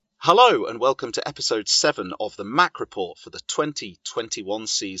Hello and welcome to episode 7 of the Mac Report for the 2021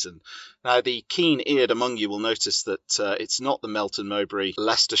 season. Now, the keen-eared among you will notice that it's not the Melton Mowbray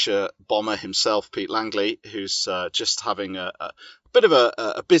Leicestershire bomber himself, Pete Langley, who's just having a bit of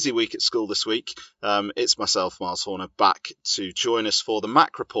a busy week at school this week. It's myself, Miles Horner, back to join us for the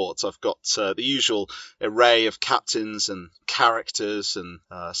Mac Report. I've got the usual array of captains and characters and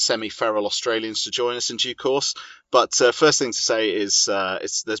semi-feral Australians to join us in due course. But first thing to say is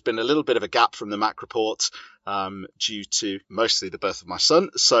there's been a little bit of a gap from the Mac Report due to mostly the birth of my son.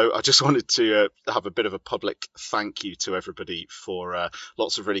 So I just wanted to have a bit of a public thank you to everybody for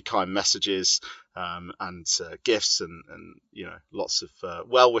lots of really kind messages and gifts and lots of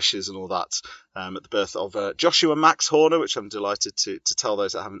well wishes and all that at the birth of Joshua Max Horner, which I'm delighted to tell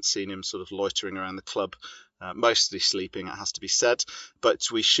those that haven't seen him sort of loitering around the club. Mostly sleeping, it has to be said, but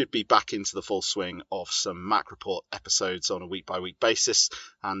we should be back into the full swing of some Mac Report episodes on a week-by-week basis,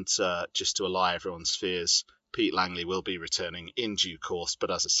 and just to allay everyone's fears, Pete Langley will be returning in due course, but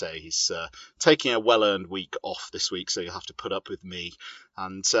as I say, he's taking a well-earned week off this week, so you'll have to put up with me.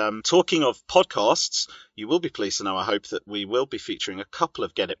 And talking of podcasts, you will be pleased to know, I hope, that we will be featuring a couple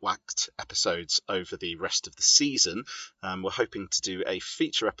of Get It Whacked episodes over the rest of the season. We're hoping to do a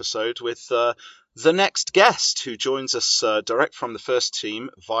feature episode with the next guest, who joins us direct from the first team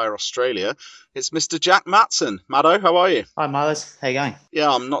via Australia. It's Mr. Jack Matson. Maddo, how are you? Hi, Miles. How you going? Yeah,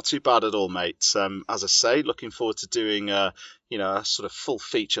 I'm not too bad at all, mate. As I say, looking forward to doing a sort of full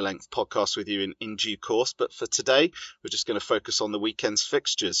feature-length podcast with you in due course. But for today, we're just going to focus on the weekend's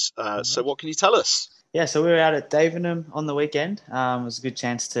fixtures. So what can you tell us? Yeah, so we were out at Davenham on the weekend. It was a good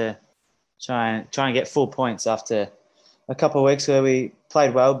chance to try and get full points after a couple of weeks where we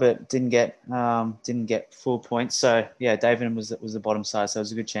played well but didn't get full points. So yeah, Davenham was the bottom side, so it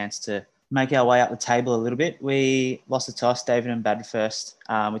was a good chance to make our way up the table a little bit. We lost the toss. Davenham batted first.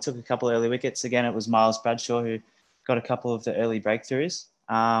 We took a couple of early wickets. Again, it was Miles Bradshaw who got a couple of the early breakthroughs.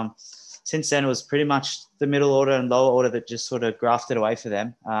 Since then, it was pretty much the middle order and lower order that just sort of grafted away for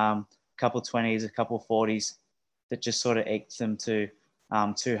them. A couple 20s, a couple 40s that just sort of eked them to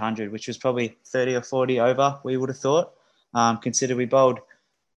 200, which was probably 30 or 40 over, we would have thought. Consider we bowled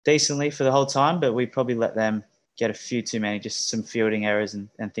decently for the whole time, but we probably let them get a few too many, just some fielding errors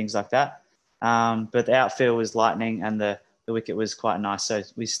and things like that. But the outfield was lightning and the wicket was quite nice. So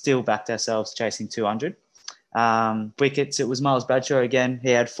we still backed ourselves chasing 200. Wickets, it was Miles Bradshaw again. He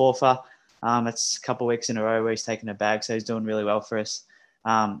had four for. It's a couple of weeks in a row where he's taken a bag, so he's doing really well for us.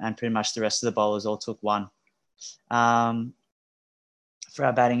 And pretty much the rest of the bowlers all took one. For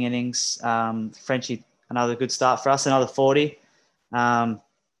our batting innings, Frenchie, another good start for us, another 40. And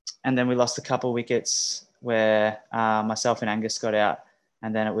then we lost a couple of wickets where myself and Angus got out.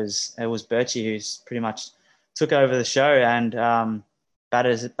 And then it was Birchie who's pretty much took over the show and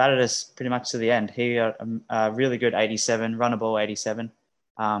batted us pretty much to the end. He got a really good 87, run a ball 87,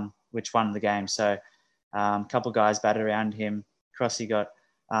 which won the game. So a couple of guys batted around him. Crossy got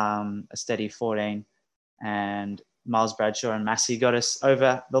a steady 14, and Miles Bradshaw and Massey got us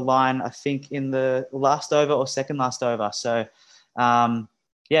over the line, I think, in the last over or second last over. So,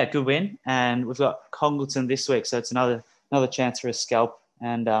 good win. And we've got Congleton this week, so it's another chance for a scalp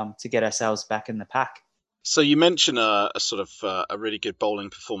and to get ourselves back in the pack. So you mentioned a sort of a really good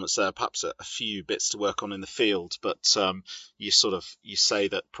bowling performance there, perhaps a few bits to work on in the field, but you say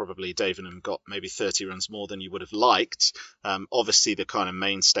that probably Davenham got maybe 30 runs more than you would have liked. Obviously, the kind of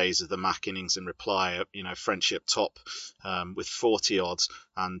mainstays of the Mac innings in reply, Frenchie up top with 40 odd,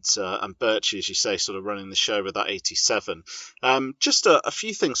 and Birchie, as you say, sort of running the show with that 87. Just a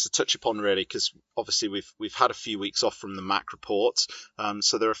few things to touch upon, really, because obviously we've had a few weeks off from the Mac report,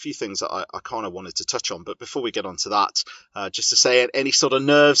 so there are a few things that I kind of wanted to touch on. But before we get on to that, just to say, any sort of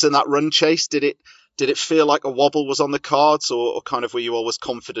nerves in that run chase? Did it feel like a wobble was on the cards, or kind of were you always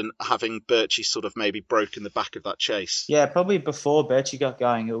confident having Birchie sort of maybe broken the back of that chase? Yeah, probably before Birchie got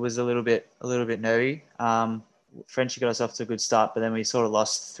going, it was a little bit nervy. Frenchie got us off to a good start, but then we sort of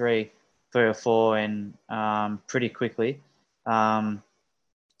lost three or four in pretty quickly. So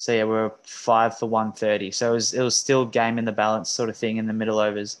yeah, we were 5 for 130. So it was still game in the balance sort of thing in the middle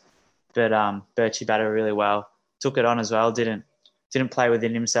overs. But Birchie batted really well, took it on as well. Didn't play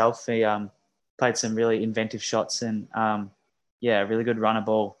within himself. He played some really inventive shots and really good runner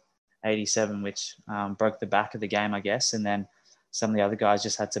ball, 87, which broke the back of the game, I guess. And then some of the other guys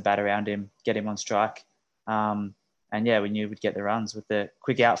just had to bat around him, get him on strike. We knew we'd get the runs with the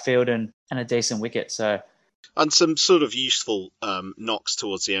quick outfield and a decent wicket. So And some sort of useful knocks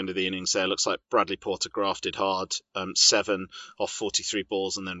towards the end of the innings there. Looks like Bradley Porter grafted hard, 7 off 43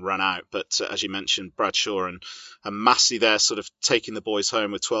 balls and then ran out. But as you mentioned, Bradshaw and Massey there sort of taking the boys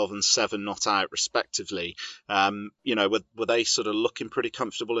home with 12 and 7 not out respectively. Were they sort of looking pretty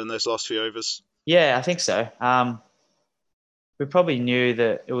comfortable in those last few overs? Yeah, I think so. We probably knew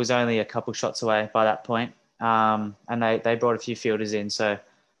that it was only a couple shots away by that point. And they brought a few fielders in.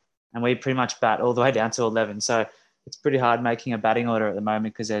 And we pretty much bat all the way down to 11. So it's pretty hard making a batting order at the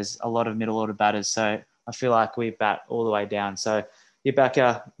moment because there's a lot of middle order batters. So I feel like we bat all the way down. So you back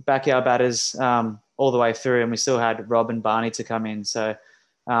our batters all the way through, and we still had Rob and Barney to come in. So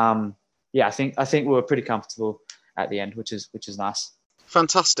I think we were pretty comfortable at the end, which is nice.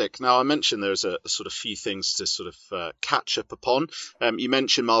 Fantastic. Now, I mentioned there's a sort of few things to sort of catch up upon. You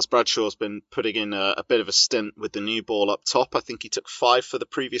mentioned Miles Bradshaw's been putting in a bit of a stint with the new ball up top. I think he took 5 for the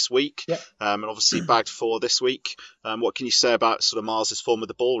previous week, yep. And obviously bagged 4 this week. What can you say about sort of Miles's form with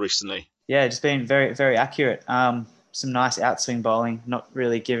the ball recently? Yeah, just been very, very accurate. Some nice outswing bowling, not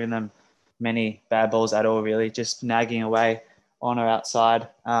really giving them many bad balls at all, really. Just nagging away on or outside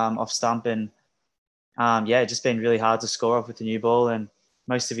off stump. And, just been really hard to score off with the new ball. And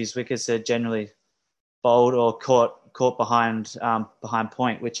most of his wickets are generally bowled or caught behind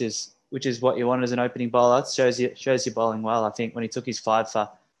point, which is what you want as an opening bowler. It shows you bowling well. I think when he took his 5 for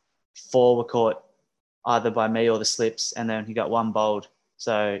 4 were caught either by me or the slips, and then he got 1 bowled.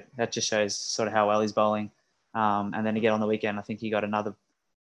 So that just shows sort of how well he's bowling. And then again on the weekend, I think he got another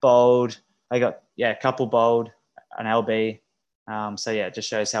bowled. I got a couple bowled, an LB. It just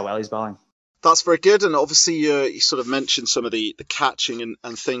shows how well he's bowling. That's very good. And obviously you sort of mentioned some of the catching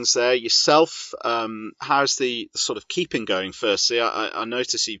and things there yourself. How's the sort of keeping going firstly? I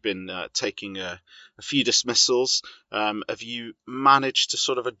notice you've been taking a few dismissals. Have you managed to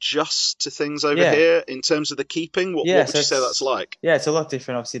sort of adjust to things over here in terms of the keeping? What would you say that's like? Yeah, it's a lot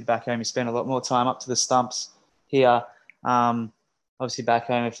different. Obviously back home you spend a lot more time up to the stumps. Here, obviously back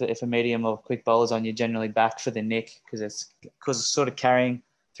home if a medium or quick bowler's on, you're generally back for the nick because it's sort of carrying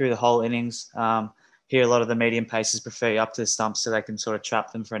through the whole innings. Here, a lot of the medium pacers prefer you up to the stumps so they can sort of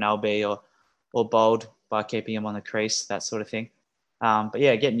trap them for an LB or bowled by keeping them on the crease, that sort of thing.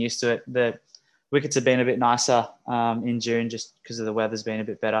 Getting used to it. The wickets have been a bit nicer in June just because of the weather's been a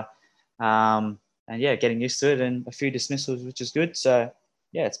bit better. Getting used to it and a few dismissals, which is good. So,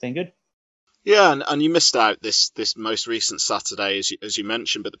 it's been good. Yeah, and you missed out this most recent Saturday, as you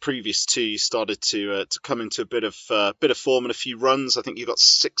mentioned, but the previous 2 you started to come into a bit of form and a few runs. I think you got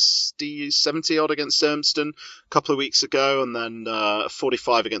 60, 70 odd against Urmston a couple of weeks ago, and then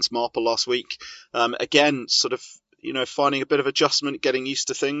 45 against Marple last week. Again, sort of finding a bit of adjustment, getting used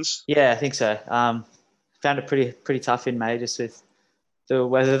to things. Yeah, I think so. Found it pretty tough in May, just with the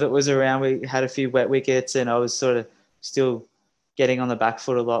weather that was around. We had a few wet wickets, and I was sort of still getting on the back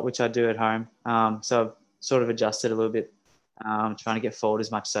foot a lot, which I do at home. So I've sort of adjusted a little bit, trying to get forward as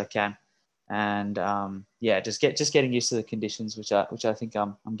much as I can. And just getting used to the conditions, which I think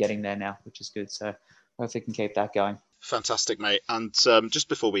I'm getting there now, which is good. So hopefully can keep that going. Fantastic, mate. And just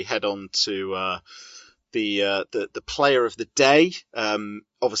before we head on to the player of the day,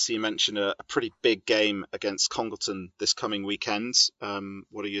 obviously you mentioned a pretty big game against Congleton this coming weekend.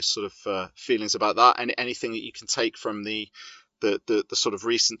 What are your sort of feelings about that? And anything that you can take from the sort of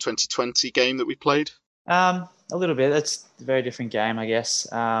recent 2020 game that we played? A little bit. It's a very different game, I guess.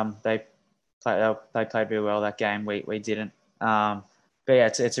 They played really well that game. We didn't.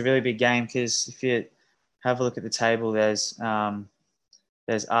 It's a really big game because if you have a look at the table, there's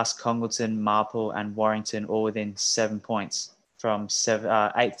us, Congleton, Marple, and Warrington all within 7 points from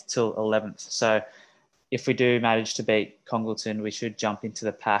 8th till 11th. So if we do manage to beat Congleton, we should jump into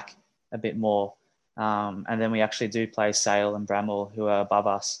the pack a bit more. And then we actually do play Sale and Bramwell, who are above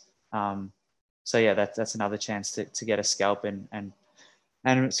us. That's another chance to get a scalp and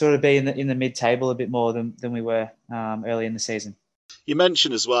sort of be in the mid-table a bit more than we were early in the season. You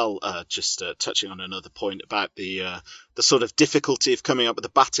mentioned as well, just touching on another point about the sort of difficulty of coming up with a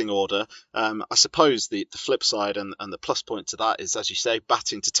batting order. I suppose the flip side and the plus point to that is, as you say,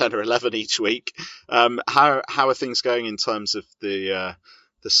 batting to 10 or 11 each week. How are things going in terms of the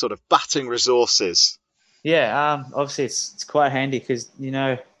sort of batting resources? Yeah, obviously it's quite handy because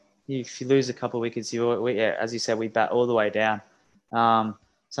if you lose a couple of wickets, as you said, we bat all the way down.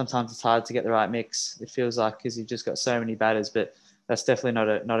 Sometimes it's hard to get the right mix. It feels like because you've just got so many batters, but that's definitely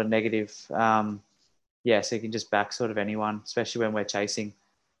not a negative. So you can just back sort of anyone, especially when we're chasing.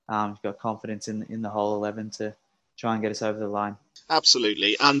 You've got confidence in the whole 11 to try and get us over the line.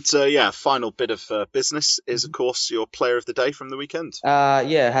 Absolutely. And final bit of business is, of course, your player of the day from the weekend.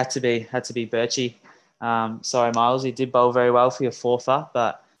 It had to be Birchie. Sorry, Miles, you did bowl very well for your fourfer,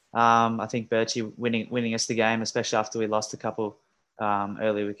 but I think Birchie winning us the game, especially after we lost a couple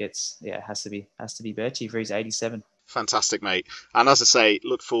early wickets. Yeah, has to be Birchie for his 87. Fantastic, mate. And as I say,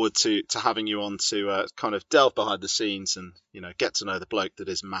 look forward to having you on to kind of delve behind the scenes and, get to know the bloke that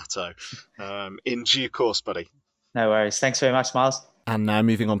is Matto in due course, buddy. No worries. Thanks very much, Miles. And now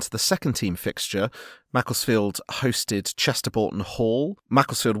moving on to the second team fixture, Macclesfield hosted Chester Boughton Hall.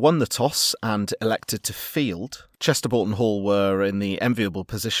 Macclesfield won the toss and elected to field. Chester Boughton Hall were in the enviable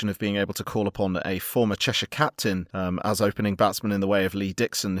position of being able to call upon a former Cheshire captain as opening batsman in the way of Lee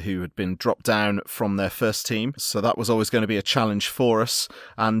Dixon, who had been dropped down from their first team. So that was always going to be a challenge for us.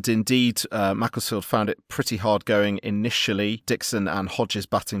 And indeed, Macclesfield found it pretty hard going initially. Dixon and Hodges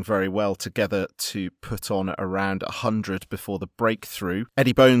batting very well together to put on around 100 before the breakthrough.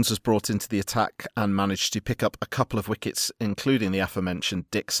 Eddie Bones was brought into the attack and managed to pick up a couple of wickets, including the aforementioned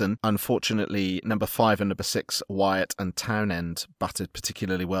Dixon. Unfortunately, number 5 and number 6, Wyatt and Townend, batted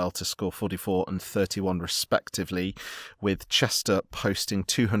particularly well to score 44 and 31 respectively, with Chester posting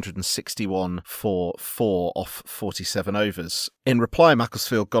 261 for 4 off 47 overs. In reply,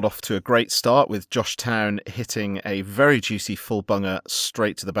 Macclesfield got off to a great start, with Josh Town hitting a very juicy full bunger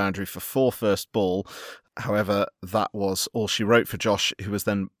straight to the boundary for 4 first ball. However, that was all she wrote for Josh, who was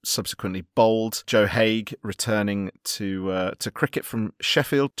then subsequently bowled. Joe Haig returning to cricket from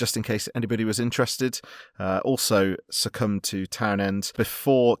Sheffield, just in case anybody was interested, also succumbed to Townend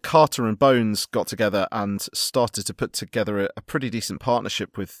before Carter and Bones got together and started to put together a pretty decent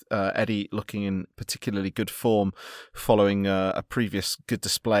partnership, with Eddie looking in particularly good form following a previous good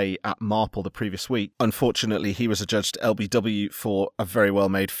display at Marple the previous week. Unfortunately, he was adjudged LBW for a very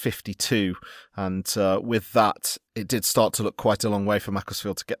well-made 52, and with that, it did start to look quite a long way for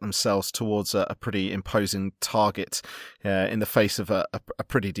Macclesfield to get themselves towards a pretty imposing target in the face of a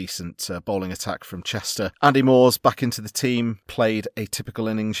pretty decent bowling attack from Chester. Andy Moores back into the team, played a typical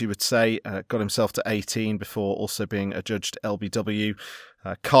innings, you would say, got himself to 18 before also being adjudged LBW.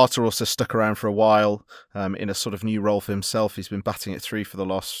 Carter also stuck around for a while in a sort of new role for himself. He's been batting at 3 for the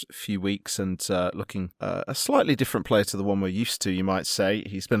last few weeks and looking a slightly different player to the one we're used to, you might say.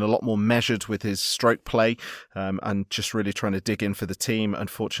 He's been a lot more measured with his stroke play and just really trying to dig in for the team.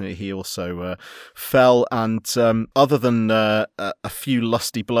 Unfortunately, he also fell, and other than a few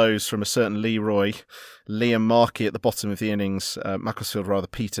lusty blows from a certain Leroy, Liam Markey at the bottom of the innings, Macclesfield rather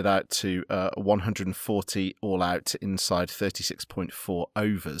petered out to 140 all out inside 36.4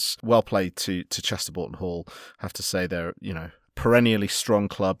 overs. Well played to Chester Boughton Hall. I have to say they're, perennially strong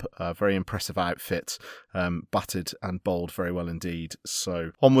club, very impressive outfit, batted and bowled very well indeed.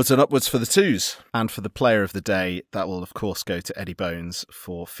 So onwards and upwards for the twos. And for the player of the day, that will of course go to Eddie Bones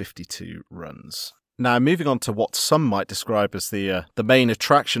for 52 runs. Now, moving on to what some might describe as the main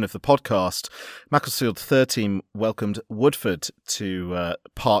attraction of the podcast, Macclesfield third team welcomed Woodford to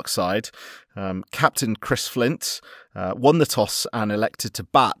Parkside. Captain Chris Flint won the toss and elected to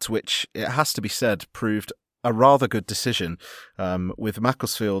bat, which, it has to be said, proved a rather good decision, with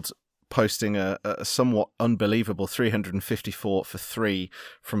Macclesfield posting a somewhat unbelievable 354 for 3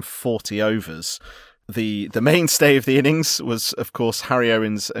 from 40 overs. The mainstay of the innings was, of course, Harry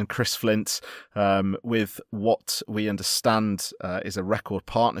Owens and Chris Flint, with what we understand is a record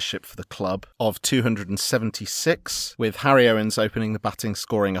partnership for the club of 276, with Harry Owens opening the batting,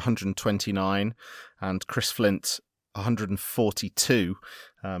 scoring 129, and Chris Flint 142.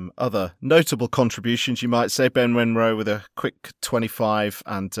 Other notable contributions, you might say, Ben Winrow with a quick 25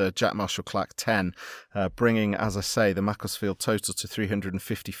 and Jack Marshall-Clack 10, bringing, as I say, the Macclesfield total to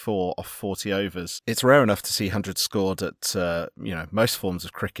 354 off 40 overs. It's rare enough to see 100 scored at most forms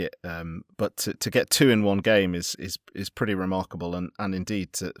of cricket, but to get 2 in one game is pretty remarkable, and indeed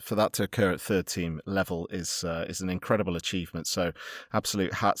for that to occur at third team level is an incredible achievement. So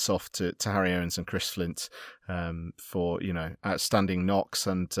absolute hats off to Harry Owens and Chris Flint for outstanding knocks,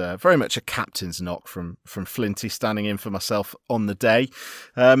 and very much a captain's knock from Flinty, standing in for myself on the day.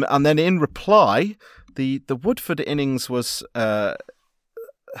 And then in reply, the Woodford innings was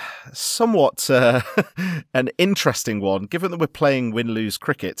somewhat an interesting one, given that we're playing win-lose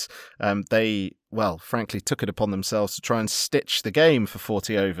cricket. They, well, frankly, took it upon themselves to try and stitch the game for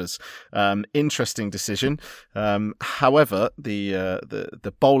 40 overs. Interesting decision. However,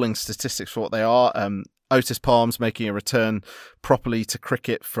 the bowling statistics for what they are, Otis Palms making a return properly to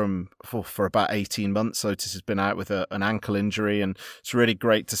cricket for about 18 months. Otis has been out with an ankle injury, and it's really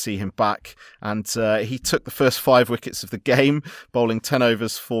great to see him back. And he took the first 5 wickets of the game, bowling 10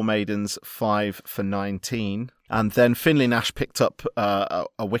 overs, 4 maidens, 5 for 19. And then Finlay Nash picked up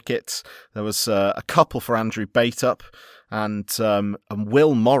a wicket. There was a couple for Andrew Bateup, and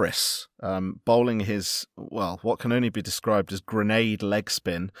Will Morris bowling his, what can only be described as grenade leg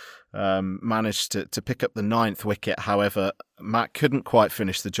spin, managed to pick up the 9th wicket. However, Matt couldn't quite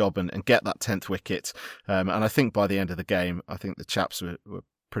finish the job and get that 10th wicket. And I think by the end of the game, I think the chaps were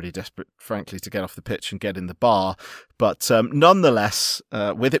pretty desperate, frankly, to get off the pitch and get in the bar. But nonetheless,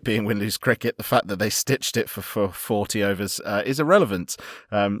 with it being win-lose cricket, the fact that they stitched it for 40 overs is irrelevant.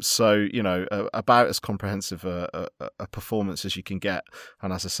 So, about as comprehensive a performance as you can get.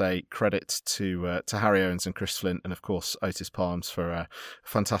 And as I say, credit to Harry Owens and Chris Flint, and of course Otis Palms for a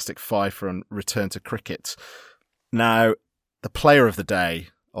fantastic 5-run return to cricket. Now, the player of the day,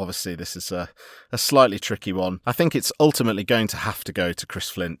 obviously, this is a slightly tricky one. I think it's ultimately going to have to go to Chris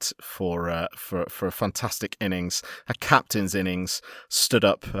Flint for a fantastic innings, a captain's innings. Stood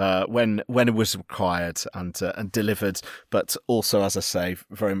up when it was required and delivered. But also, as I say,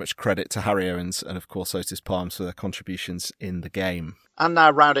 very much credit to Harry Owens and of course Otis Palms for their contributions in the game. And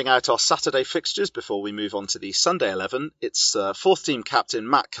now rounding out our Saturday fixtures before we move on to the Sunday 11, it's fourth team captain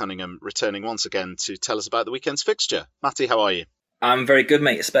Matt Cunningham returning once again to tell us about the weekend's fixture. Matty, how are you? I'm very good,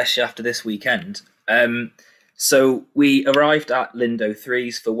 mate, especially after this weekend. So we arrived at Lindo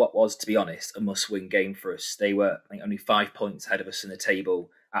Threes for what was, to be honest, a must-win game for us. They were, I think, only 5 points ahead of us in the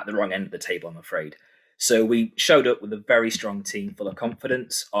table, at the wrong end of the table, I'm afraid. So we showed up with a very strong team full of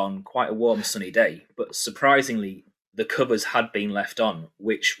confidence on quite a warm, sunny day. But surprisingly, the covers had been left on,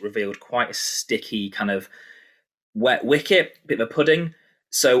 which revealed quite a sticky kind of wet wicket, bit of a pudding.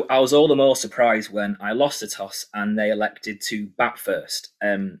 So I was all the more surprised when I lost the toss and they elected to bat first.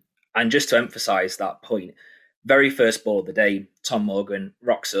 And just to emphasise that point, very first ball of the day, Tom Morgan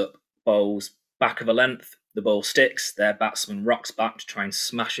rocks up, bowls back of a length, the ball sticks, their batsman rocks back to try and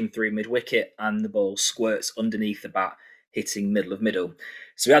smash him through mid-wicket, and the ball squirts underneath the bat, hitting middle.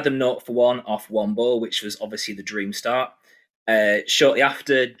 So we had them 0 for 1 off one ball, which was obviously the dream start. Shortly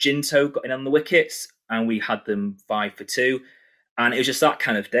after, Jinto got in on the wickets, and we had them 5 for 2. And it was just that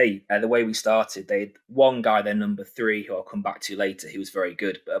kind of day. The way we started, they had one guy, their number 3, who I'll come back to later, who was very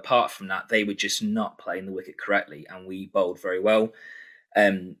good. But apart from that, they were just not playing the wicket correctly, and we bowled very well.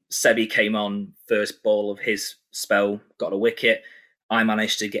 Sebi came on first ball of his spell, got a wicket. I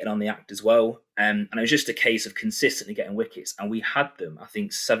managed to get in on the act as well. And it was just a case of consistently getting wickets. And we had them, I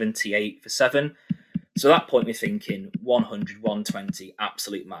think, 78 for 7. So at that point, we're thinking 100, 120,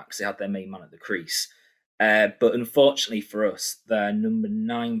 absolute max. They had their main man at the crease. But unfortunately for us, their number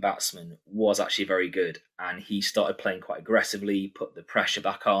 9 batsman was actually very good, and he started playing quite aggressively, put the pressure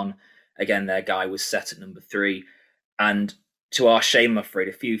back on. Again, their guy was set at number 3, and to our shame, I'm afraid,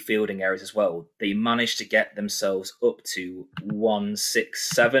 a few fielding errors as well. They managed to get themselves up to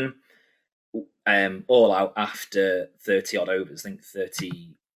 167, all out after 30 odd overs. I think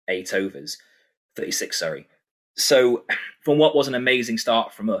 38 overs, 36, sorry. So from what was an amazing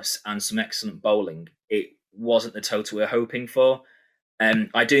start from us and some excellent bowling, it wasn't the total we were hoping for.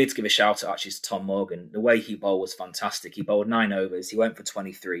 I do need to give a shout out actually to Tom Morgan. The way he bowled was fantastic. He bowled 9 overs. He went for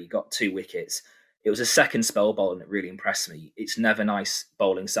 23, got 2 wickets. It was a second spell bowling that really impressed me. It's never nice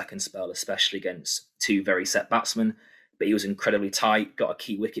bowling second spell, especially against 2 very set batsmen. But he was incredibly tight, got a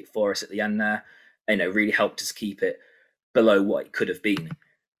key wicket for us at the end there. And, really helped us keep it below what it could have been.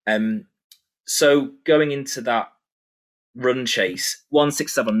 So going into that run chase,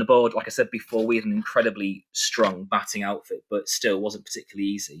 167 on the board, like I said before, we had an incredibly strong batting outfit, but still wasn't particularly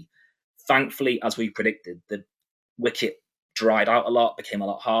easy. Thankfully, as we predicted, the wicket dried out a lot, became a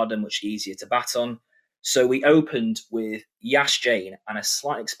lot harder, much easier to bat on. So we opened with Yash Jain and a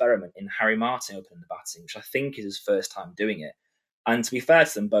slight experiment in Harry Martin opening the batting, which I think is his first time doing it. And to be fair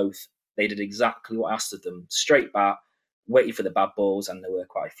to them both, they did exactly what I asked of them. Straight bat, waited for the bad balls, and there were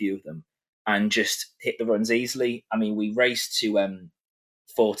quite a few of them, and just hit the runs easily. I mean, we raced to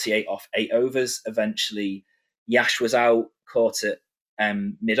 48 off 8 overs. Eventually, Yash was out, caught it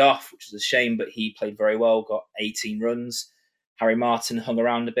mid-off, which was a shame, but he played very well, got 18 runs. Harry Martin hung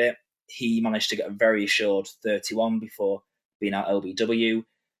around a bit. He managed to get a very assured 31 before being out LBW.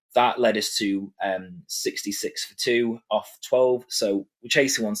 That led us to 66 for 2 off 12. So we're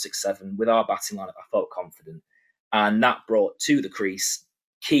chasing 167. With our batting lineup, I felt confident. And that brought to the crease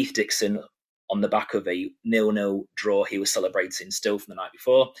Keith Dixon on the back of a 0-0 draw he was celebrating still from the night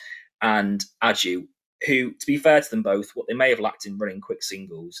before, and Aju, who, to be fair to them both, what they may have lacked in running quick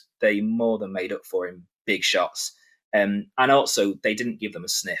singles, they more than made up for in big shots. And also, they didn't give them a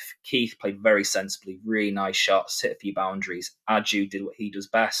sniff. Keith played very sensibly, really nice shots, hit a few boundaries. Aju did what he does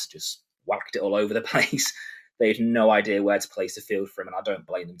best, just whacked it all over the place. They had no idea where to place the field for him, and I don't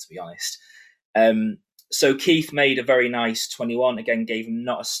blame them, to be honest. So Keith made a very nice 21, again, gave him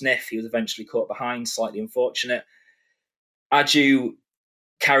not a sniff. He was eventually caught behind, slightly unfortunate. Aju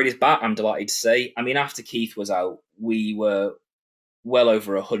carried his bat, I'm delighted to say. I mean, after Keith was out, we were well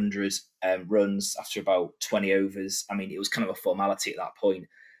over 100 runs after about 20 overs. I mean, it was kind of a formality at that point.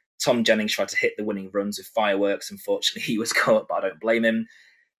 Tom Jennings tried to hit the winning runs with fireworks. Unfortunately, he was caught, but I don't blame him.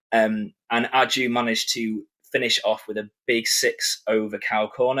 And Aju managed to finish off with a big 6 over Cow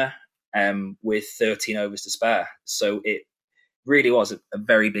Corner with 13 overs to spare. So it really was a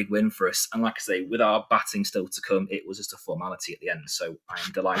very big win for us. And like I say, with our batting still to come, it was just a formality at the end. So I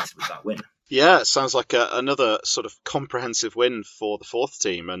am delighted with that win. Yeah, it sounds like another sort of comprehensive win for the fourth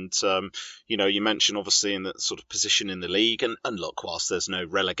team. And, you mentioned obviously in the sort of position in the league. And look, whilst there's no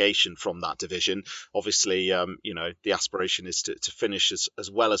relegation from that division, obviously, the aspiration is to finish as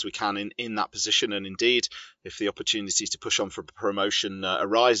well as we can in that position. And indeed, if the opportunity to push on for promotion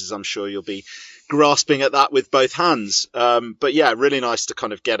arises, I'm sure you'll be grasping at that with both hands. But yeah, really nice to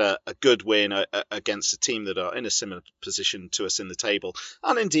kind of get a good win against a team that are in a similar position to us in the table.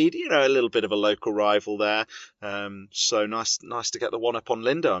 And indeed, a little bit of a local rival there. So nice to get the one up on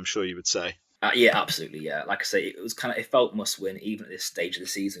Lindo, I'm sure you would say. Yeah, absolutely. Yeah, like I say, it felt must win even at this stage of the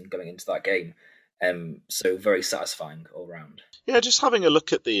season going into that game. So very satisfying all round. Yeah, just having a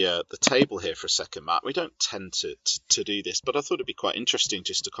look at the table here for a second, Matt. We don't tend to do this, but I thought it'd be quite interesting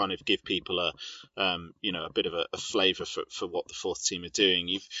just to kind of give people a bit of a flavour for what the fourth team are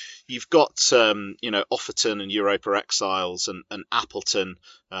doing. You've got Offerton and Europa Exiles and Appleton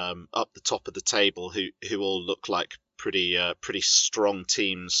up the top of the table, who all look like pretty strong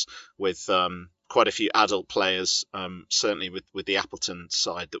teams with quite a few adult players, certainly with the Appleton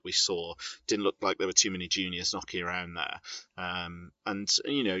side that we saw. Didn't look like there were too many juniors knocking around there. And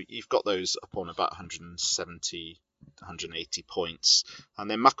you've got those up on about 170, 180 points. And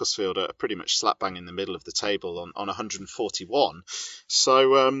then Macclesfield are pretty much slap bang in the middle of the table on 141.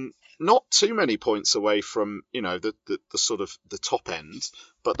 So not too many points away from, the sort of the top end.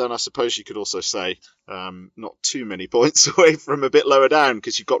 But then I suppose you could also say not too many points away from a bit lower down,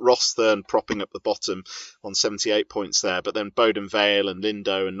 because you've got Rosthern propping up the bottom on 78 points there. But then Bowden Vale and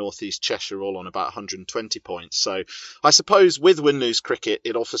Lindo and North East Cheshire all on about 120 points. So I suppose with win-lose cricket,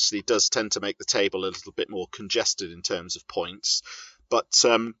 it obviously does tend to make the table a little bit more congested in terms of points. But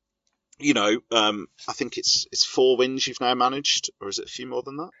I think it's 4 wins you've now managed, or is it a few more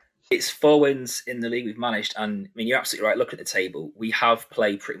than that? It's 4 wins in the league we've managed, and I mean, you're absolutely right. Look at the table. We have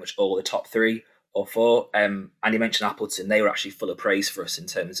played pretty much all the top 3 or 4. And you mentioned Appleton. They were actually full of praise for us in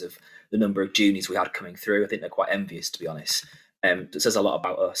terms of the number of juniors we had coming through. I think they're quite envious, to be honest. It says a lot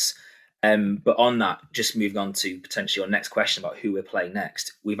about us. But on that, just moving on to potentially your next question about who we're playing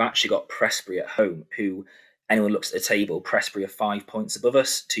next, we've actually got Prestbury at home, who anyone looks at the table, Prestbury are 5 points above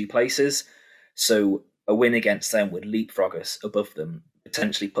us, 2 places. So a win against them would leapfrog us above them,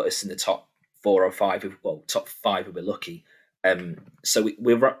 potentially put us in the top 4 or 5, top 5 if we're lucky. So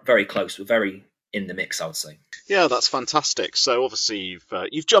we're very close. We're very in the mix, I would say. Yeah, that's fantastic. So obviously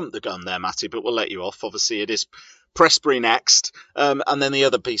you've jumped the gun there, Matty, but we'll let you off. Obviously it is Prestbury next. And then the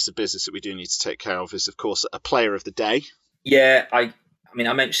other piece of business that we do need to take care of is, of course, a player of the day. Yeah, I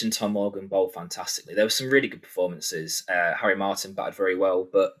mentioned Tom Morgan bowled fantastically. There were some really good performances. Harry Martin batted very well,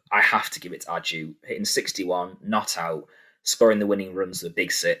 but I have to give it to Aju, hitting 61, not out, scoring the winning runs of the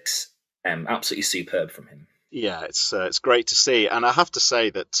big 6. Absolutely superb from him. Yeah, it's great to see. And I have to say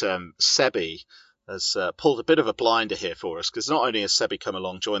that Sebi has pulled a bit of a blinder here for us, because not only has Sebi come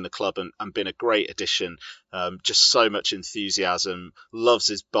along, joined the club and been a great addition, just so much enthusiasm, loves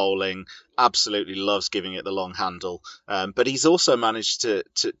his bowling, absolutely loves giving it the long handle, but he's also managed to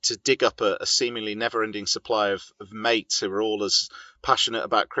dig up a seemingly never-ending supply of mates who are all as passionate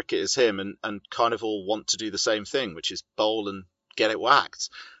about cricket as him and kind of all want to do the same thing, which is bowl and get it whacked.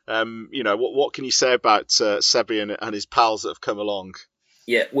 What can you say about Sebi and his pals that have come along?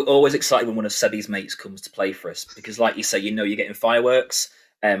 Yeah, we're always excited when one of Sebi's mates comes to play for us, because like you say, you're getting fireworks,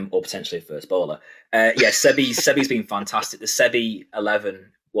 or potentially a first bowler. Sebi's been fantastic. The Sebi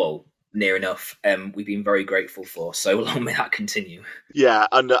 11, well, near enough. We've been very grateful for. So long may that continue. Yeah,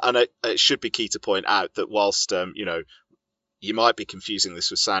 and it should be key to point out that whilst you might be confusing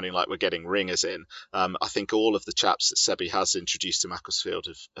this with sounding like we're getting ringers in. I think all of the chaps that Sebi has introduced to Macclesfield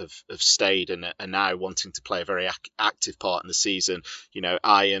have stayed and are now wanting to play a very active part in the season.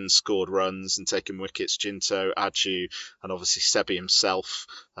 Ian scored runs and taken wickets, Jinto, Aju, and obviously Sebi himself.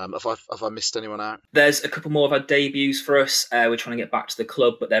 Have I missed anyone out? There's a couple more of our debuts for us. We're trying to get back to the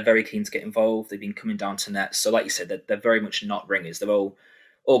club, but they're very keen to get involved. They've been coming down to net. So like you said, they're very much not ringers. They've all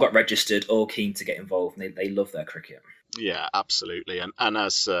got registered, all keen to get involved, and they love their cricket. Yeah, absolutely, and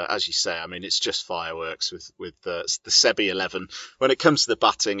as you say, I mean, it's just fireworks with the Sebi 11. When it comes to the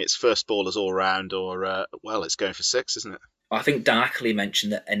batting, it's first ballers all round, or it's going for 6, isn't it? I think Dan Ackley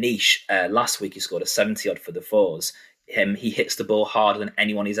mentioned that Anish last week he scored a 70 odd for the fours. He hits the ball harder than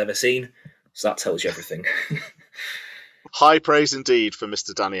anyone he's ever seen. So that tells you everything. High praise indeed for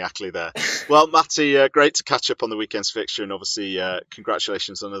Mr. Danny Ackley there. Well, Matty, great to catch up on the weekend's fixture, and obviously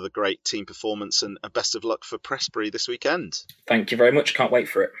congratulations on another great team performance, and best of luck for Prestbury this weekend. Thank you very much. Can't wait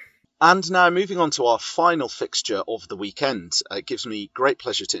for it. And now moving on to our final fixture of the weekend, it gives me great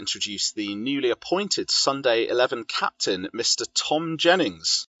pleasure to introduce the newly appointed Sunday 11 captain, Mr. Tom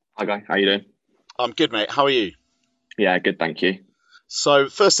Jennings. Hi, Guy. How you doing? I'm good, mate. How are you? Yeah, good, thank you. So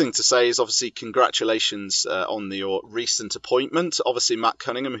first thing to say is obviously congratulations on your recent appointment. Obviously Matt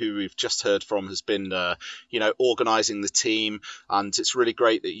Cunningham, who we've just heard from, has been, organising the team, and it's really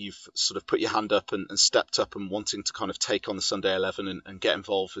great that you've sort of put your hand up and stepped up and wanting to kind of take on the Sunday 11 and get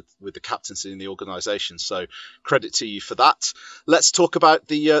involved with the captaincy in the organisation. So credit to you for that. Let's talk about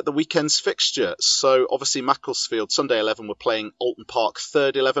the weekend's fixture. So obviously Macclesfield Sunday 11 were playing Alton Park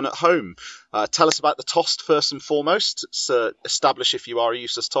third 11 at home. Tell us about the toss first and foremost. So establish if you are a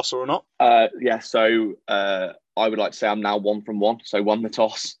useless tosser or not. So I would like to say I'm now 1 from 1. So won the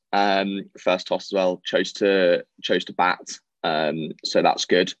toss, first toss as well. Chose to bat, so that's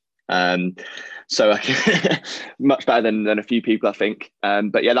good. So much better than a few people, I think.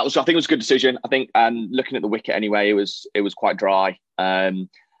 But yeah, I think it was a good decision. I think looking at the wicket anyway, it was quite dry. And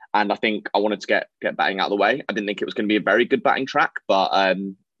I think I wanted to get batting out of the way. I didn't think it was going to be a very good batting track, but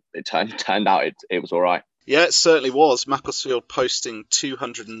it turned out it was all right. Yeah, it certainly was. Macclesfield posting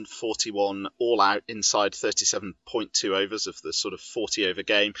 241 all out inside 37.2 overs of the sort of 40 over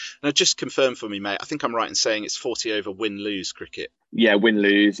game. Now, just confirm for me, mate, I think I'm right in saying it's 40 over win-lose cricket. Yeah,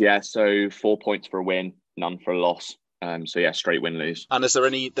 win-lose, yeah. So 4 points for a win, none for a loss. So yeah, straight win-lose. And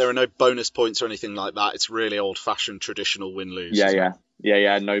there are no bonus points or anything like that? It's really old-fashioned traditional win-lose.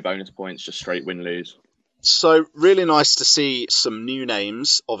 Yeah, no bonus points, just straight win-lose. So really nice to see some new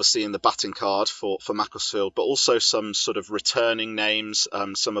names, obviously in the batting card for Macclesfield, but also some sort of returning names,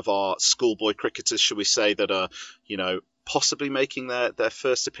 some of our schoolboy cricketers, shall we say, that are, possibly making their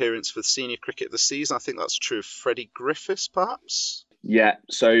first appearance for the senior cricket this season. I think that's true of Freddie Griffiths, perhaps. Yeah,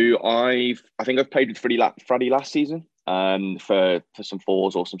 so I think I've played with Freddie last season for some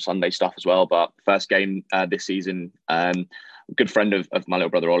fours or some Sunday stuff as well. But first game this season, good friend of my little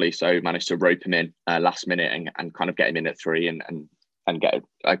brother Ollie, so managed to rope him in last minute and kind of get him in at 3 and get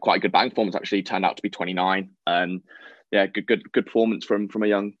a quite a good batting performance. Actually turned out to be 29. Good performance from a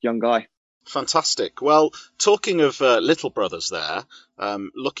young guy. Fantastic. Well, talking of little brothers there,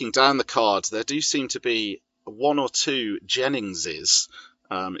 looking down the card, there do seem to be 1 or 2 Jenningses,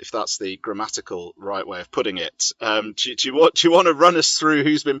 if that's the grammatical right way of putting it. Do you want to run us through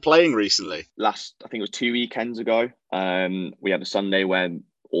who's been playing recently? I think it was 2 weekends ago. We had a Sunday when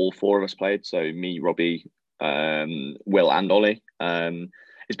all 4 of us played. So me, Robbie, Will and Ollie.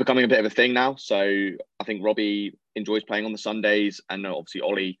 It's becoming a bit of a thing now. So I think Robbie enjoys playing on the Sundays, and obviously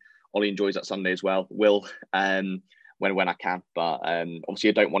Ollie enjoys that Sunday as well. Will, when I can, but obviously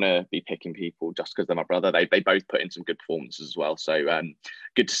I don't want to be picking people just because they're my brother. They both put in some good performances as well, so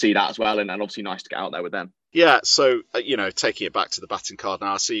good to see that as well, and obviously nice to get out there with them. Yeah, so taking it back to the batting card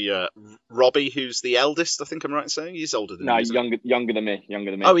now, I see Robbie, who's the eldest. I think I'm right in saying he's older than you. No, younger than me.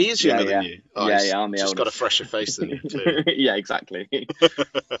 Oh, he is younger than you. Oh, I'm the eldest. Just got a fresher face than you too. Yeah, exactly.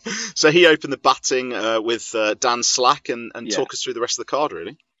 So he opened the batting with Dan Slack, and talk us through the rest of the card,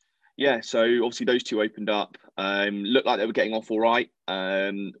 really. Yeah, so obviously those 2 opened up. Looked like they were getting off all right.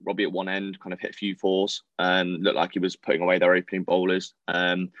 Robbie at one end kind of hit a few 4s. Looked like he was putting away their opening bowlers.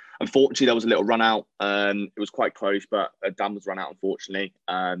 Unfortunately, there was a little run out. It was quite close, but Dan was run out, unfortunately.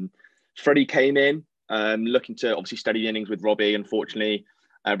 Freddie came in looking to obviously steady the innings with Robbie. Unfortunately,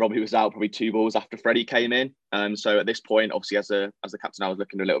 Robbie was out probably 2 balls after Freddie came in. So at this point, obviously, as the captain, I was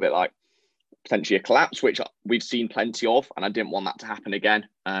looking a little bit like potentially a collapse, which we've seen plenty of, and I didn't want that to happen again.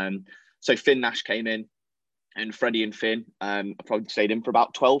 So Finn Nash came in, and Freddie and Finn probably stayed in for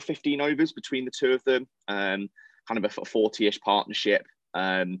about 12, 15 overs between the 2 of them, kind of a 40-ish partnership,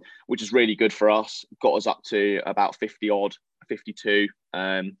 which is really good for us. Got us up to about 50-odd, 52.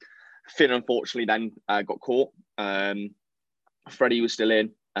 Finn, unfortunately, then got caught. Freddie was still in.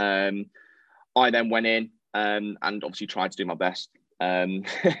 I then went in and obviously tried to do my best. Probably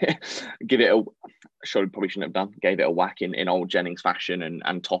shouldn't have done. Gave it a whack in old Jennings fashion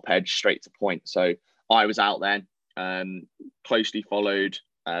and top edge straight to point. So I was out then, closely followed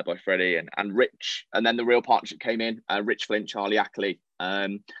by Freddie and Rich, and then the real partnership came in. Rich Flint, Charlie Ackley.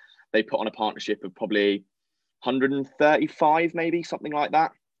 They put on a partnership of probably 135, maybe something like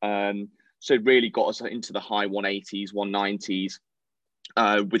that. So it really got us into the high 180s, 190s,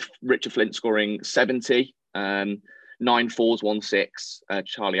 with Richard Flint scoring 70. 9 fours, 1 6.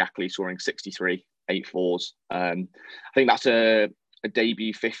 Charlie Ackley scoring 63, 8 fours. I think that's a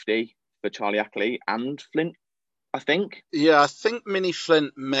debut 50 for Charlie Ackley and Flint, I think. Yeah, I think Mini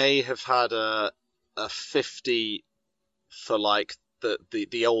Flint may have had a 50 for like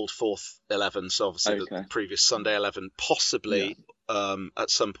the old fourth 11, so obviously the previous Sunday 11, possibly at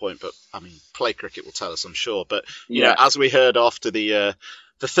some point. But I mean, play cricket will tell us, I'm sure. But you know, as we heard after the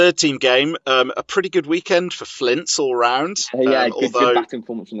third team game, a pretty good weekend for Flints all round. Good batting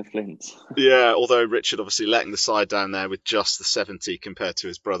performance from the Flints. Yeah, although Richard obviously letting the side down there with just the 70 compared to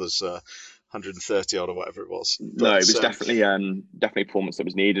his brother's 130 odd or whatever it was. But, no, it was definitely a performance that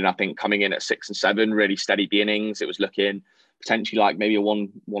was needed. I think coming in at 6 and 7, really steady the innings. It was looking potentially like maybe a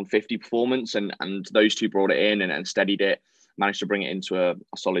 150 performance, and those two brought it in and steadied it. Managed to bring it into a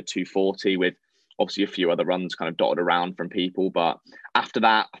solid 240 with obviously a few other runs kind of dotted around from people. But after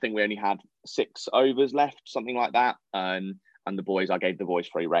that, I think we only had 6 overs left, something like that. And the boys, I gave the boys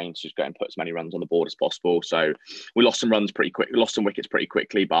free rein to just go and put as many runs on the board as possible. So we lost some runs pretty quick, lost some wickets pretty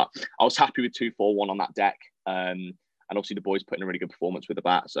quickly, but I was happy with 2-4-1 on that deck. And obviously the boys put in a really good performance with the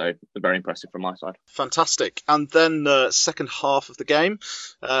bat. So very impressive from my side. Fantastic. And then the second half of the game,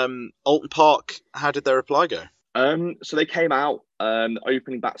 Alton Park, how did their reply go? So they came out,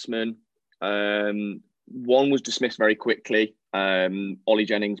 opening batsman. One was dismissed very quickly. Ollie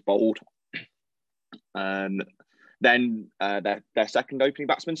Jennings bowled. Then their second opening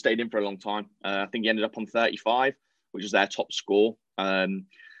batsman stayed in for a long time. I think he ended up on 35, which was their top score.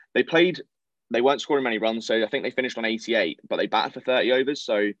 They weren't scoring many runs, so I think they finished on 88, but they batted for 30 overs,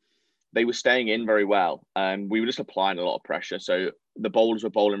 so they were staying in very well. We were just applying a lot of pressure, so the bowlers were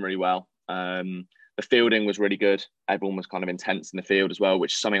bowling really well. The fielding was really good. Everyone was kind of intense in the field as well,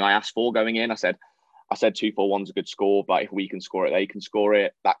 which is something I asked for going in. I said 2-4-1's a good score, but if we can score it, they can score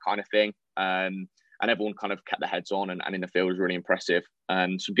it, that kind of thing. And everyone kind of kept their heads on, and in the field was really impressive.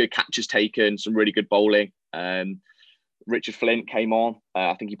 Some good catches taken, some really good bowling. Richard Flint came on.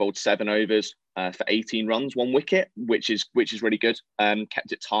 I think he bowled 7 overs for 18 runs, 1 wicket, which is really good.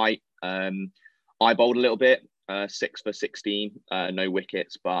 Kept it tight. I bowled a little bit, 6 for 16, no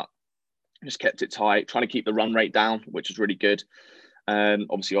wickets, but just kept it tight, trying to keep the run rate down, which was really good.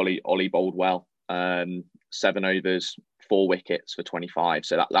 Obviously, Ollie bowled well. 7 overs, 4 wickets for 25,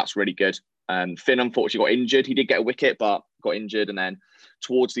 so that's really good. Finn unfortunately got injured. He did get a wicket, but got injured. And then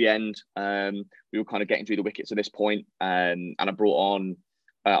towards the end, we were kind of getting through the wickets at this point. And I brought on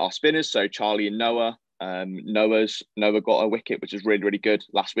our spinners, so Charlie and Noah. Noah got a wicket, which was really, really good.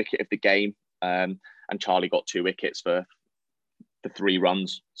 Last wicket of the game. And Charlie got 2 wickets for 3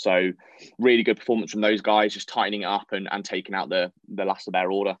 runs. So really good performance from those guys, just tightening it up and taking out the last of their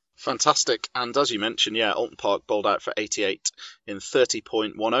order. Fantastic. And as you mentioned, Alton Park bowled out for 88 in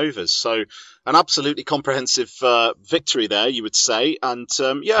 30.1 overs. So an absolutely comprehensive victory there, you would say. And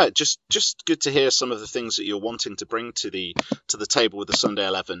just good to hear some of the things that you're wanting to bring to the table with the Sunday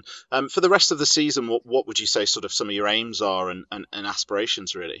 11. For the rest of the season, what would you say sort of some of your aims are and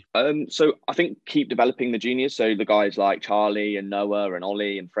aspirations, really? So I think keep developing the juniors. So the guys like Charlie and Noah and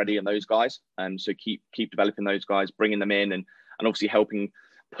Ollie and Freddie and those guys. So keep developing those guys, bringing them in and obviously helping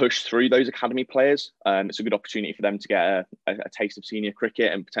push through those academy players. It's a good opportunity for them to get a taste of senior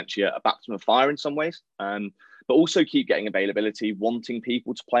cricket and potentially a baptism of fire in some ways. But also keep getting availability, wanting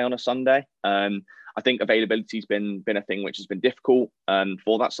people to play on a Sunday. I think availability has been a thing which has been difficult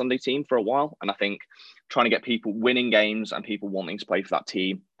for that Sunday team for a while. And I think trying to get people winning games and people wanting to play for that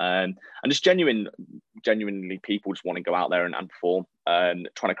team and just genuinely people just want to go out there and perform and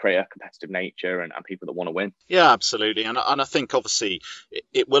trying to create a competitive nature and people that want to win. Yeah, absolutely. And I think obviously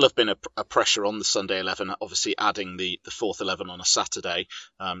it will have been a pressure on the Sunday 11, obviously adding the fourth 11 on a Saturday.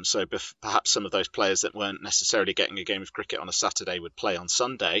 So perhaps some of those players that weren't necessarily getting a game of cricket on a Saturday would play on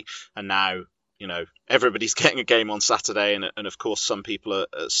Sunday. And now, everybody's getting a game on Saturday, and of course some people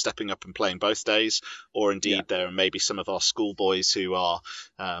are stepping up and playing both days, or indeed there are maybe some of our schoolboys who are,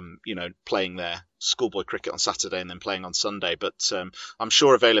 playing their schoolboy cricket on Saturday and then playing on Sunday. But I'm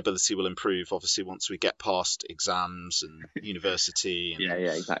sure availability will improve, obviously, once we get past exams and university and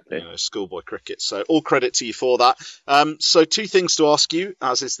exactly. Schoolboy cricket. So all credit to you for that. So 2 things to ask you,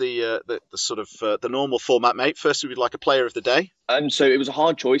 as is the sort of the normal format, mate. First, we'd like a player of the day. So it was a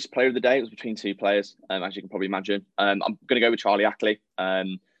hard choice, player of the day. It was between 2 players, as you can probably imagine. I'm going to go with Charlie Ackley.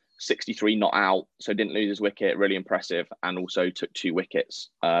 63 not out, so didn't lose his wicket, really impressive, and also took 2 wickets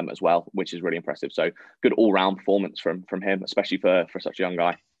as well, which is really impressive. So good all-round performance from him, especially for such a young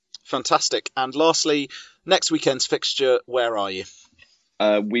guy. Fantastic. And lastly, next weekend's fixture, where are you?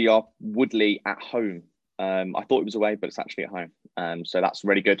 We are Woodley at home. I thought it was away, but it's actually at home. So that's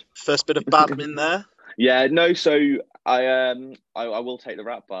really good. First bit of badminton there? Yeah, no. So I will take the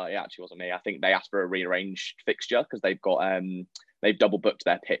rap, but it actually wasn't me. I think they asked for a rearranged fixture because they've double booked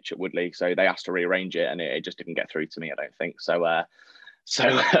their pitch at Woodley, so they asked to rearrange it, and it just didn't get through to me. I don't think so.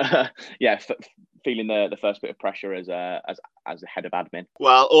 Yeah, feeling the first bit of pressure as the head of admin.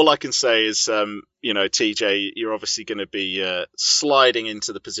 Well, all I can say is, TJ, you're obviously going to be sliding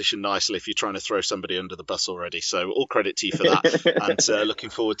into the position nicely if you're trying to throw somebody under the bus already. So all credit to you for that. And looking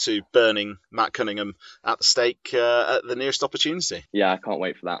forward to burning Matt Cunningham at the stake at the nearest opportunity. Yeah, I can't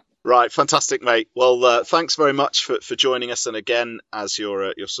wait for that. Right, fantastic, mate. Well, thanks very much for joining us, and again as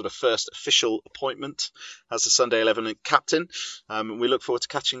your sort of first official appointment as the Sunday 11 captain. We look forward to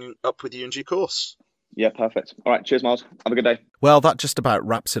catching up with you in due course. Yeah, perfect. All right, cheers, Miles. Have a good day. Well, that just about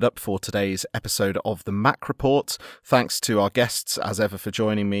wraps it up for today's episode of the Mac Report. Thanks to our guests, as ever, for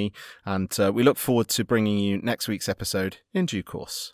joining me, and we look forward to bringing you next week's episode in due course.